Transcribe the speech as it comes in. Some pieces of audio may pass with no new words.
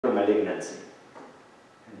malignancy.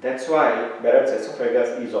 That's why Barrett's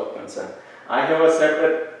esophagus is of concern. I have a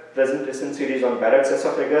separate presentation series on Barrett's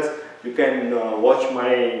esophagus. You can watch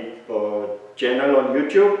my channel on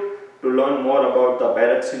YouTube to learn more about the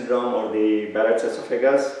Barrett syndrome or the Barrett's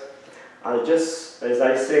esophagus. I'll just, as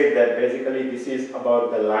I said, that basically this is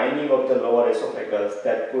about the lining of the lower esophagus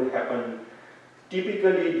that could happen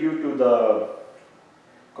typically due to the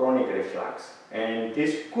chronic reflux, and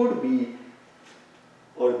this could be,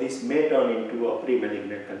 or this may turn into a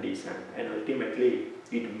pre-malignant condition, and ultimately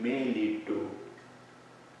it may lead to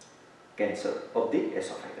cancer of the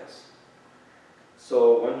esophagus.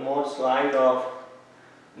 So one more slide of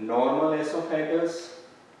normal esophagus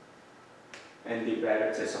and the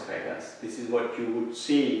Barrett's esophagus. This is what you would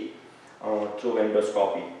see through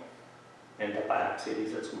endoscopy, and the biopsy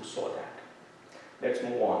results would show that. Let's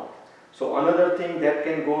move on. So another thing that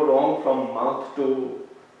can go wrong from mouth to,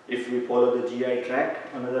 if we follow the GI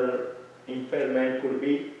tract, another impairment could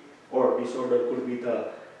be, or disorder could be, the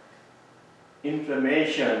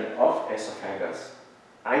inflammation of esophagus.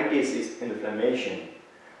 Itis is inflammation.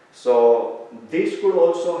 So this could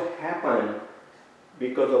also happen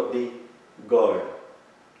because of the GERD,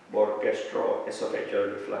 or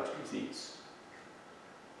gastroesophageal reflux disease.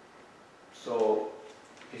 So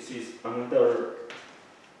this is another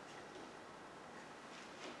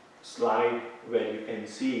slide where you can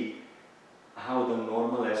see how the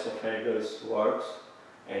normal esophagus works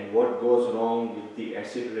and what goes wrong with the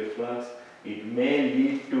acid reflux. It may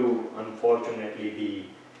lead to, unfortunately,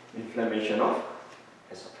 the inflammation of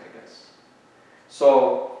esophagus.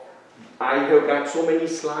 So I have got so many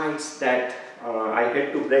slides that I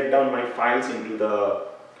had to break down my files into the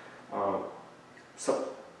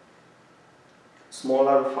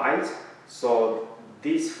smaller files. So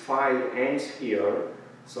this file ends here.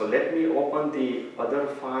 So let me open the other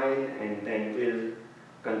file and then we'll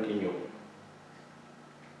continue.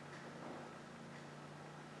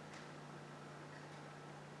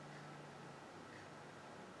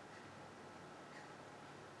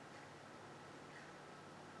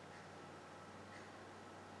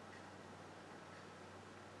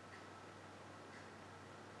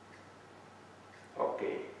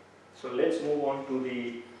 Okay, so let's move on to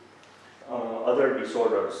the other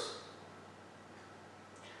disorders.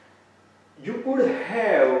 You could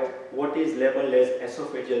have what is labeled as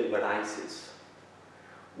esophageal varices.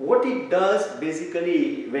 What it does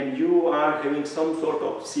basically, when you are having some sort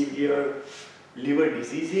of severe liver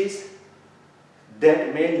diseases,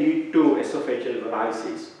 that may lead to esophageal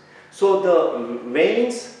varices. So the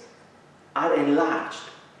veins are enlarged,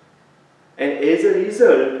 and as a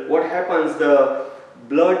result, what happens, the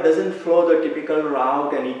blood doesn't flow the typical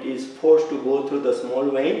route and it is forced to go through the small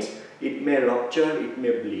veins. It may rupture, it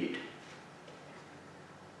may bleed.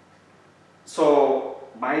 So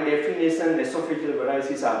by definition, esophageal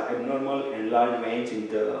varices are abnormal enlarged veins in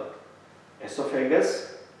the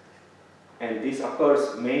esophagus, and this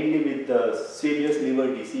occurs mainly with the serious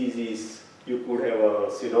liver diseases. You could have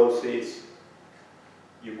a cirrhosis,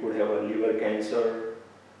 you could have a liver cancer,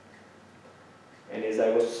 and as I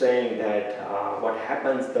was saying that what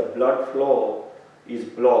happens, the blood flow is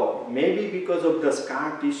blocked, maybe because of the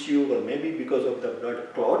scar tissue or maybe because of the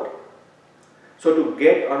blood clot. So to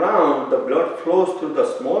get around, the blood flows through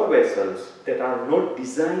the small vessels that are not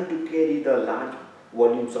designed to carry the large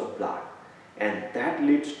volumes of blood, and that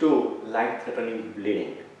leads to life-threatening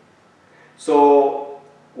bleeding. So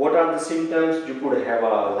what are the symptoms? You could have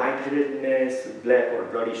a lightheadedness, black or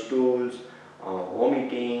bloody stools,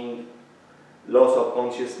 vomiting, loss of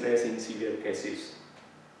consciousness in severe cases.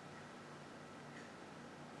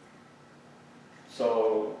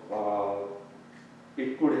 So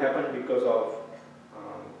it could happen because of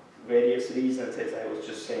various reasons, as I was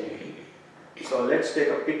just saying. So let's take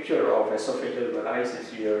a picture of esophageal varices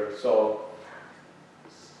here. So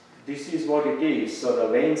this is what it is. So the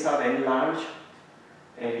veins are enlarged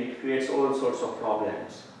and it creates all sorts of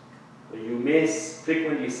problems. So you may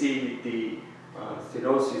frequently see with the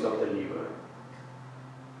cirrhosis of the liver.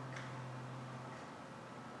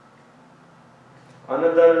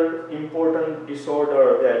 Another important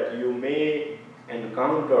disorder that you may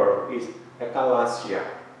encounter is achalasia.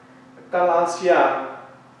 Achalasia,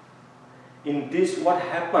 in this what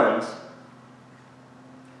happens,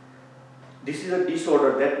 this is a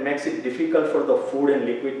disorder that makes it difficult for the food and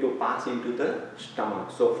liquid to pass into the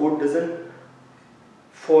stomach. So food doesn't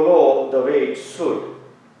follow the way it should.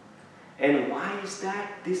 And why is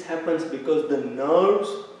that? This happens because the nerves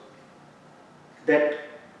that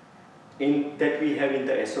we have in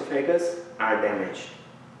the esophagus are damaged.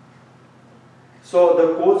 So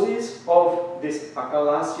the causes of this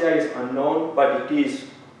achalasia is unknown, but it is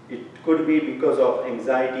It could be because of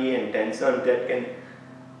anxiety and tension that can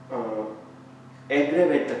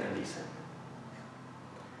aggravate the condition.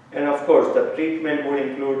 And of course, the treatment would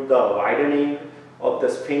include the widening of the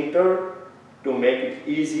sphincter to make it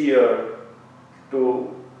easier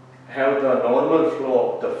to have the normal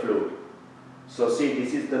flow of the fluid. So see,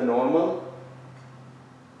 this is the normal,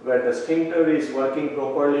 where the sphincter is working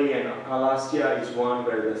properly, and achalasia is one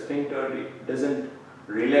where the sphincter doesn't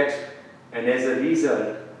relax, and as a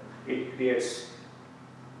result, it creates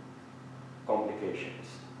complications.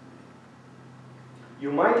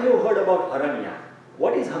 You might have heard about hernia.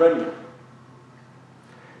 What is hernia?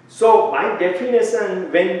 So by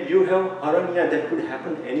definition, when you have hernia, that could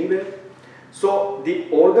happen anywhere. So the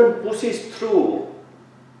organ pushes through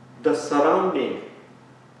the surrounding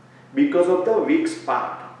because of the weak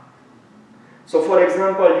spot. So for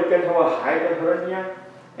example, you can have a hiatal hernia,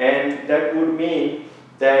 and that would mean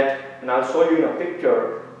that, and I'll show you in a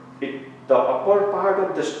picture, the upper part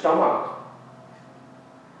of the stomach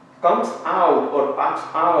comes out or pops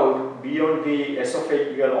out beyond the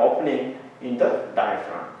esophageal opening in the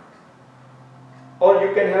diaphragm. Or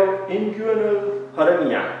you can have inguinal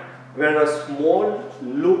hernia, where a small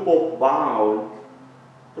loop of bowel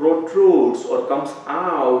protrudes or comes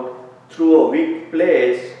out through a weak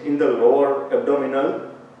place in the lower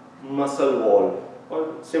abdominal muscle wall,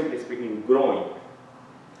 or simply speaking, groin.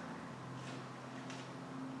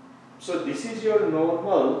 So this is your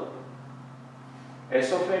normal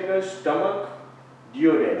esophagus, stomach,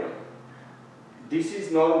 duodenum. This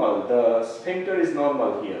is normal. The sphincter is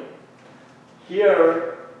normal here.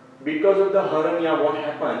 Here, because of the hernia, what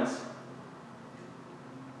happens?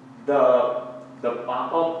 The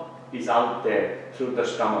pop-up is out there through the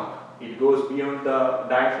stomach. It goes beyond the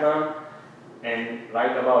diaphragm, and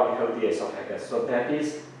right above you have the esophagus. So that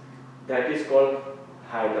is called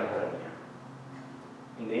hiatal hernia.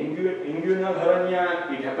 In the inguinal hernia,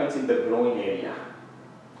 it happens in the groin area,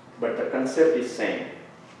 but the concept is same.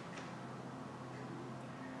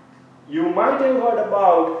 You might have heard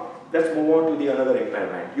about, let's move on to the another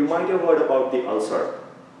impairment. You might have heard about the ulcer.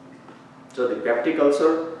 So the peptic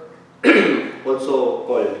ulcer, also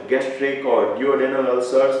called gastric or duodenal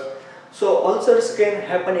ulcers. So ulcers can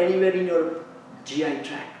happen anywhere in your GI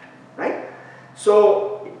tract, right?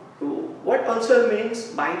 So what ulcer means?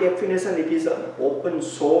 By definition, it is an open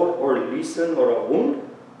sore or lesion or a wound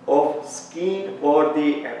of skin or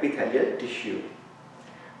the epithelial tissue.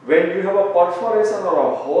 When you have a perforation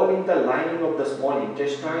or a hole in the lining of the small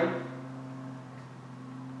intestine,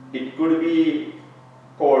 it could be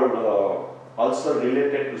called ulcer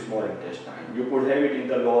related to small intestine. You could have it in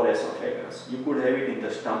the lower esophagus. You could have it in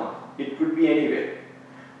the stomach. It could be anywhere.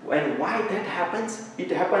 And why that happens?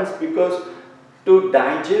 It happens because to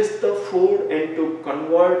digest the food and to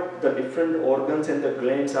convert the different organs and the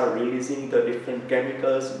glands are releasing the different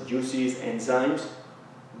chemicals, juices, enzymes,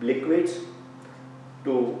 liquids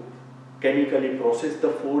to chemically process the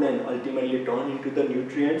food and ultimately turn into the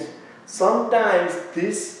nutrients. Sometimes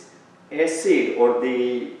this acid or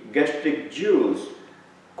the gastric juice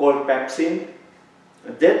called pepsin,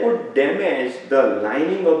 that would damage the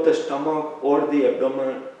lining of the stomach or the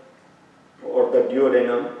abdomen or the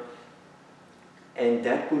duodenum, and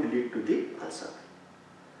that could lead to the ulcer.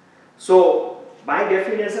 So by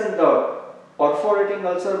definition, the perforating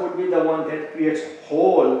ulcer would be the one that creates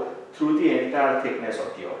hole through the entire thickness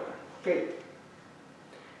of the organ. Okay.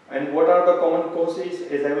 And what are the common causes?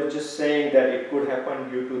 As I was just saying, that it could happen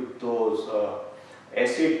due to those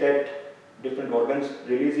acid that different organs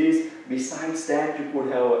releases. Besides that, you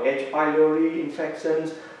could have H. pylori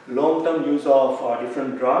infections, long-term use of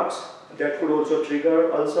different drugs that could also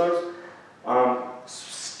trigger ulcers.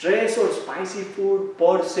 Stress or spicy food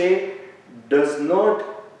per se does not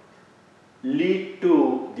lead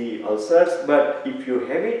to the ulcers, but if you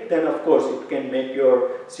have it, then of course it can make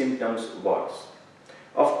your symptoms worse.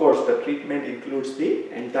 Of course, the treatment includes the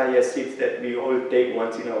antacids that we all take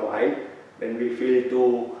once in a while when we feel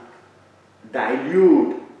to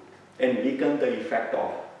dilute and weaken the effect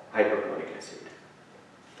of hypochloramic acid.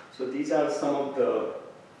 So these are some of the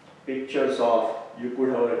pictures of, you could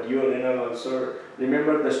have a duodenal ulcer.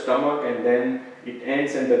 Remember the stomach, and then it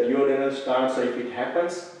ends and the duodenal starts. So if it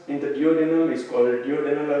happens in the duodenum, it's called a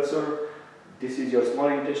duodenal ulcer. This is your small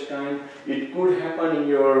intestine. It could happen in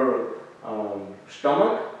your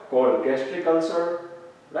stomach, called gastric ulcer,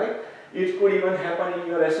 right? It could even happen in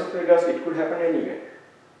your esophagus. It could happen anywhere.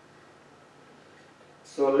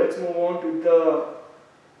 So let's move on to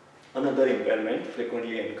another impairment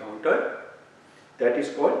frequently encountered, that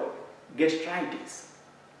is called gastritis.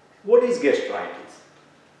 What is gastritis?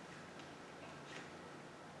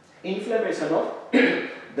 Inflammation of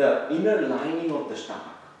the inner lining of the stomach.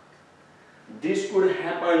 This could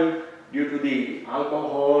happen due to the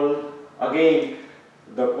alcohol. Again,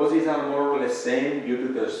 the causes are more or less same due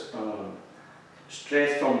to the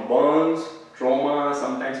stress from burns, trauma,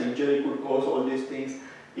 sometimes injury could cause all these things.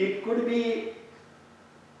 It could be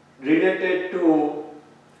related to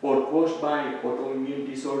or caused by autoimmune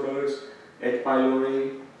disorders, H.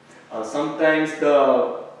 pylori. Sometimes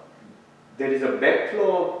there is a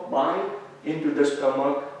backflow of bile into the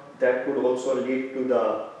stomach that could also lead to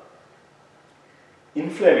the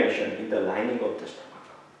inflammation in the lining of the stomach.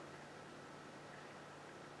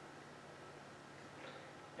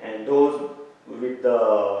 And those with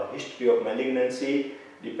the history of malignancy,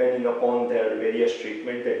 depending upon their various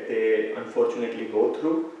treatment that they unfortunately go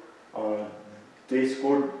through, this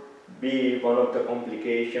could be one of the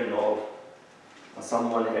complications of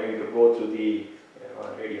someone having to go through the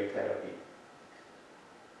radiotherapy.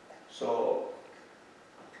 So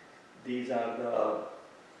these are the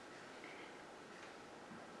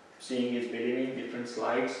seeing is believing different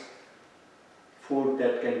slides. Food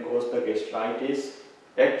that can cause the gastritis.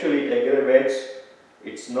 Actually it aggravates,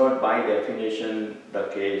 it's not by definition the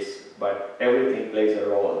case, but everything plays a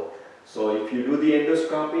role. So if you do the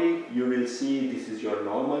endoscopy, you will see this is your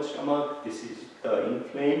normal stomach, this is the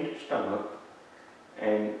inflamed stomach,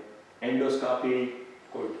 and endoscopy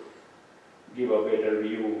could give a better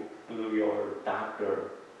view to your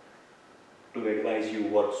doctor to advise you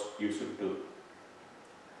what you should do.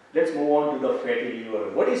 Let's move on to the fatty liver.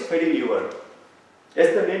 What is fatty liver?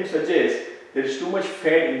 As the name suggests, there is too much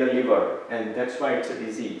fat in the liver, and that's why it's a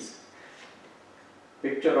disease.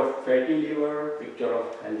 Picture of fatty liver, picture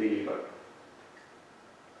of healthy liver.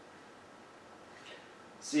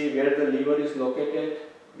 See where the liver is located.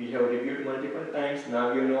 We have reviewed multiple times,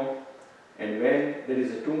 now you know. And when there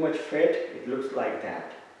is too much fat, it looks like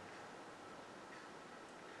that.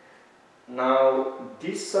 Now,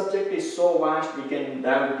 this subject is so vast, we can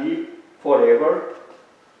dive deep forever.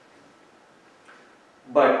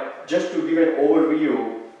 But just to give an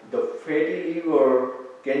overview, the fatty liver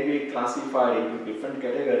can be classified into different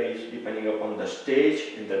categories depending upon the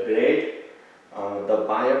stage and the grade, the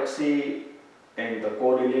biopsy and the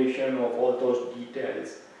correlation of all those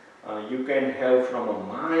details. You can have from a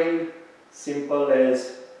mild, simple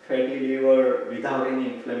as fatty liver without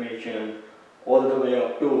any inflammation, all the way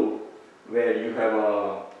up to where you have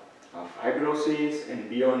a fibrosis, and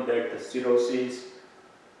beyond that the cirrhosis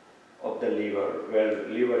of the liver, where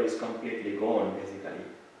liver is completely gone basically.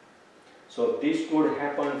 So this could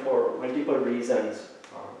happen for multiple reasons.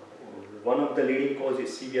 One of the leading causes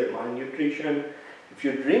is severe malnutrition. If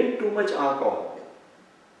you drink too much alcohol,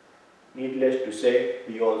 needless to say,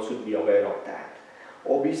 we all should be aware of that.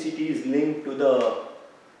 Obesity is linked to the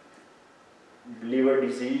liver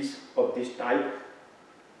disease of this type.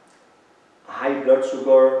 High blood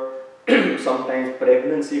sugar, sometimes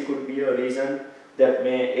pregnancy could be a reason that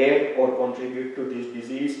may aid or contribute to this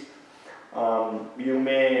disease. You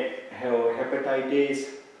may have hepatitis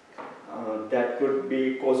that could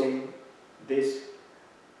be causing this.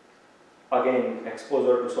 Again,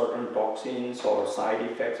 exposure to certain toxins or side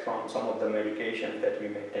effects from some of the medications that we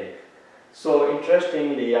may take. So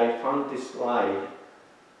interestingly, I found this slide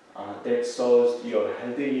that shows your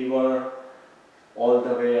healthy liver all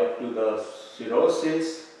the way up to the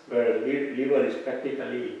cirrhosis, where liver is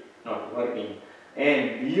practically not working.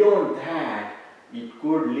 And beyond that, it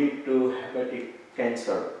could lead to hepatic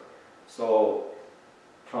cancer. So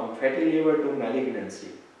from fatty liver to malignancy,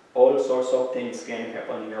 all sorts of things can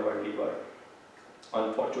happen in our liver,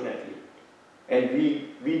 unfortunately. And we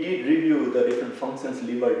did review the different functions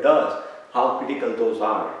liver does, how critical those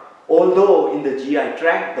are. Although in the GI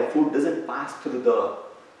tract, the food doesn't pass through the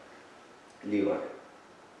liver,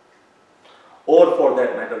 or for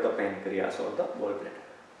that matter, the pancreas or the gallbladder.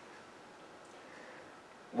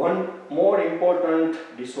 One more important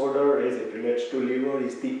disorder as it relates to liver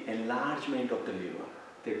is the enlargement of the liver.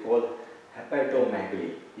 They call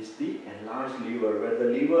hepatomegaly. Is the enlarged liver, where the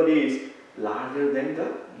liver is larger than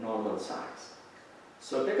the normal size.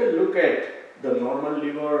 So take a look at the normal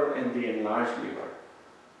liver and the enlarged liver.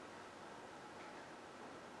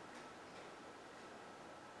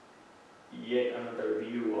 Yet another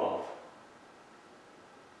view of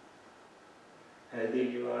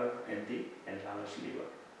healthy liver and the enlarged liver.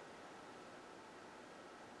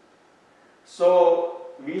 So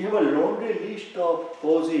we have a laundry list of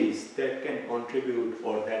causes that can contribute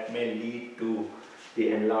or that may lead to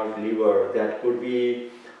the enlarged liver. That could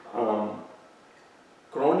be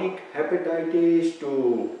chronic hepatitis,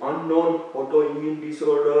 to unknown autoimmune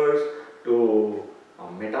disorders, to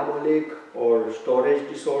metabolic or storage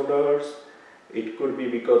disorders, It could be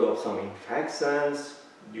because of some infections,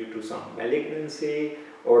 due to some malignancy,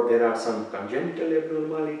 or there are some congenital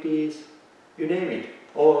abnormalities, you name it.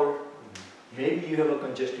 Or maybe you have a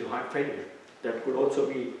congestive heart failure. That could also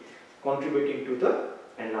be contributing to the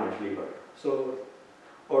enlarged liver. So,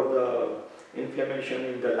 or the inflammation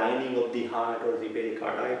in the lining of the heart, or the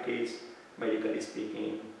pericarditis, medically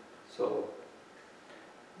speaking. So,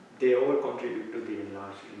 they all contribute to the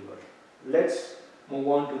enlarged liver. Let's move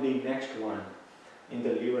on to the next one in the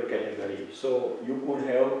liver category. So, you could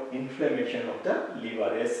have inflammation of the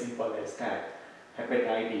liver, as simple as that.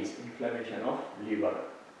 Hepatitis, inflammation of liver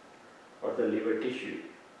or the liver tissue.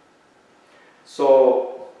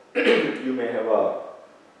 So, you may have a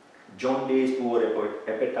jaundice, poor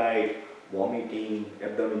appetite, vomiting,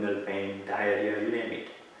 abdominal pain, diarrhea, you name it.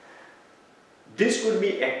 This could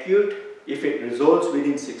be acute if it resolves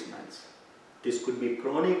within 6 months. This could be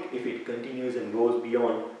chronic if it continues and goes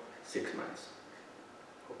beyond 6 months.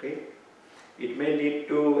 Okay? It may lead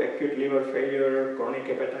to acute liver failure, chronic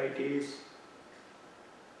hepatitis.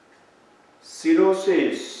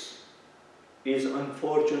 Cirrhosis is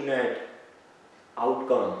unfortunate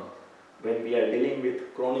outcome when we are dealing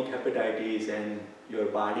with chronic hepatitis and your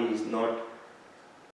body is not